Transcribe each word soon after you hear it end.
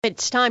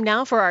It's time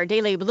now for our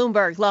daily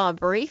Bloomberg Law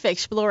Brief,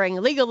 exploring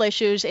legal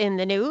issues in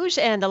the news.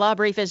 And the Law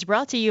Brief is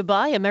brought to you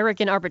by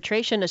American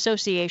Arbitration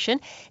Association.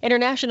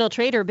 International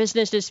trade or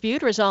business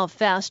dispute resolved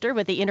faster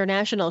with the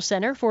International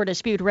Center for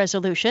Dispute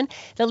Resolution,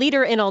 the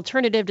leader in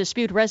alternative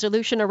dispute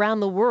resolution around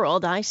the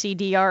world,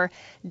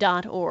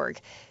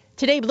 ICDR.org.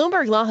 Today,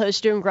 Bloomberg Law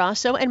hosts June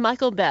Grasso and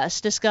Michael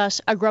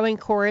discuss a growing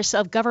chorus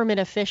of government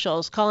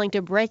officials calling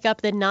to break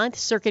up the Ninth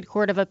Circuit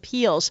Court of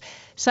Appeals,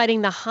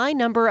 citing the high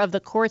number of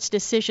the court's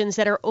decisions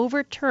that are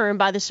overturned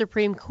by the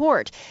Supreme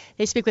Court.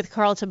 They speak with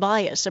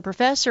Tobias, a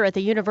professor at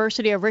the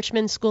University of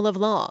Richmond School of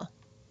Law.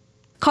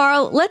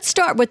 Carl, let's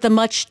start with the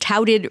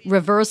much-touted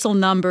reversal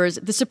numbers.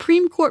 The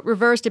Supreme Court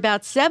reversed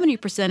about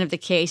 70% of the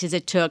cases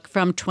it took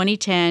from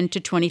 2010 to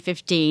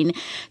 2015.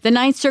 The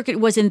Ninth Circuit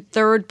was in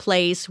third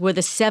place with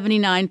a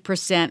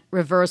 79%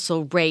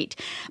 reversal rate.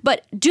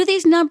 But do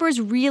these numbers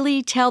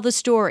really tell the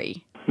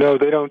story? No,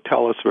 they don't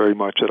tell us very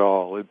much at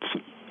all. It's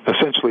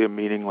essentially a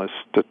meaningless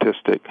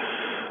statistic.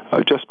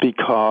 Just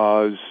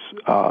because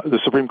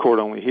the Supreme Court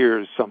only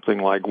hears something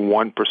like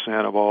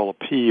 1% of all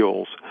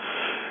appeals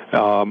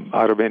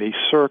out of any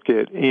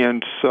circuit,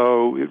 and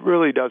so it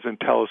really doesn't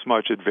tell us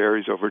much. It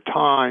varies over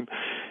time.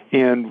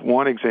 And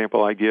one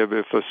example I give,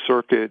 if a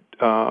circuit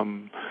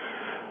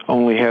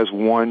only has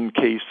one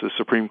case the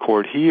Supreme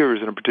Court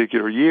hears in a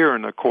particular year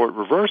and the court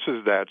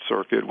reverses that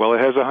circuit, well, it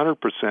has a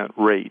 100%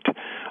 rate.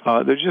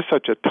 There's just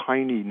such a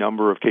tiny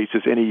number of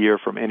cases any year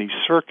from any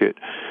circuit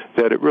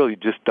that it really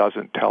just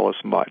doesn't tell us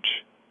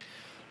much.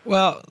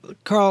 Well,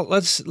 Carl,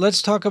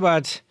 let's talk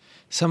about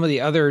some of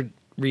the other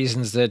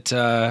reasons that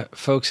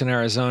folks in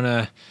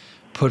Arizona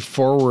put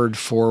forward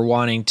for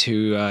wanting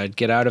to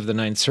get out of the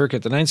Ninth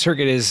Circuit. The Ninth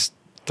Circuit is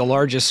the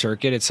largest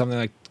circuit. It's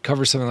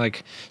covers something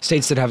like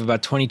states that have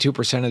about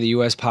 22% of the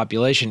U.S.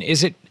 population.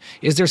 Is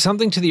there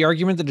something to the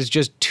argument that it's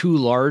just too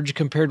large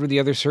compared with the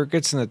other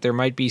circuits, and that there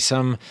might be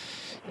some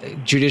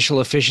judicial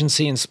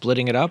efficiency in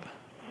splitting it up?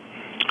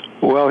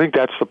 Well, I think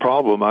that's the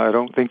problem. I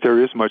don't think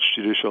there is much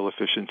judicial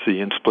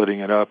efficiency in splitting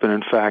it up, and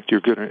in fact, you're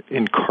going to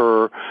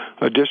incur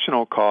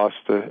additional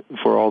costs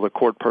for all the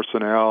court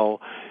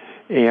personnel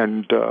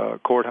and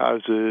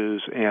courthouses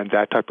and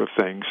that type of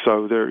thing.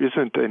 So there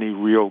isn't any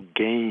real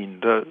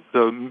gain. The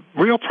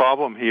real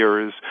problem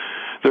here is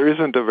there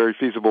isn't a very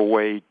feasible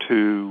way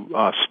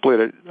to split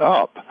it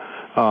up.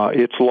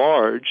 It's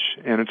large,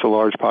 and it's a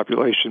large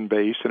population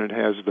base, and it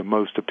has the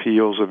most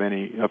appeals of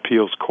any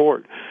appeals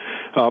court.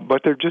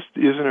 But there just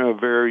isn't a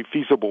very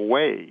feasible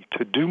way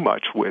to do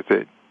much with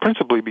it,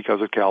 principally because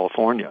of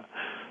California.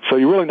 So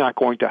you're really not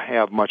going to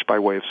have much by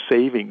way of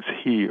savings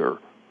here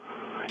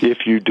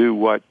if you do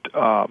what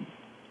the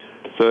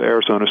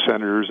Arizona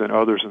senators and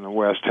others in the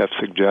West have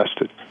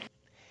suggested.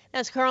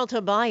 That's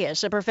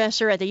Tobias, a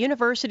professor at the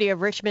University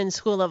of Richmond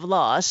School of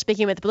Law,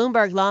 speaking with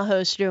Bloomberg Law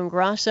host June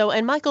Grasso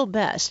and Michael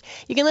Best.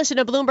 You can listen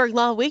to Bloomberg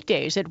Law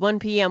weekdays at 1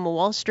 p.m.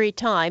 Wall Street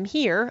time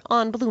here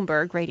on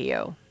Bloomberg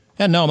Radio.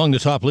 And now among the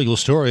top legal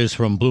stories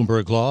from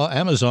Bloomberg Law,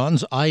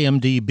 Amazon's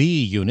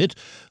IMDb unit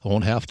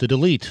won't have to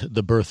delete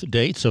the birth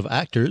dates of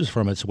actors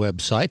from its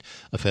website.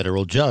 A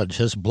federal judge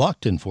has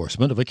blocked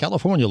enforcement of a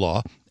California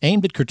law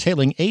aimed at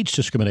curtailing age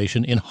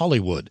discrimination in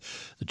Hollywood.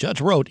 The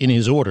judge wrote in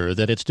his order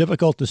that it's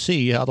difficult to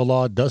see how the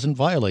law doesn't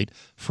violate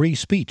free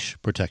speech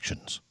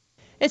protections.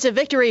 It's a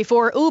victory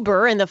for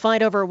Uber in the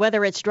fight over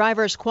whether its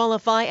drivers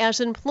qualify as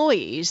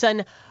employees.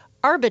 An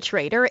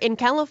arbitrator in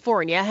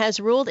California has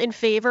ruled in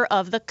favor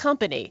of the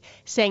company,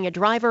 saying a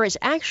driver is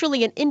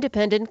actually an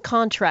independent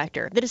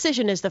contractor. The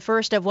decision is the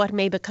first of what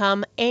may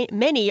become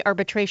many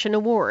arbitration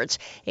awards.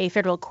 A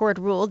federal court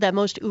ruled that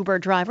most Uber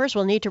drivers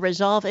will need to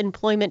resolve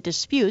employment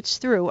disputes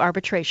through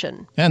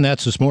arbitration. And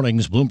that's this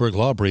morning's Bloomberg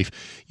Law Brief.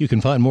 You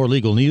can find more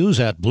legal news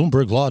at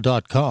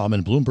BloombergLaw.com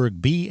and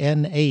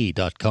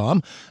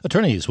BloombergBNA.com.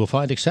 Attorneys will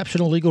find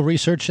exceptional legal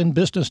research and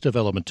business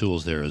development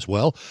tools there as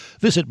well.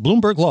 Visit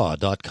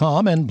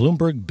BloombergLaw.com and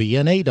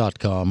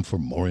BloombergBNA.com for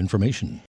more information.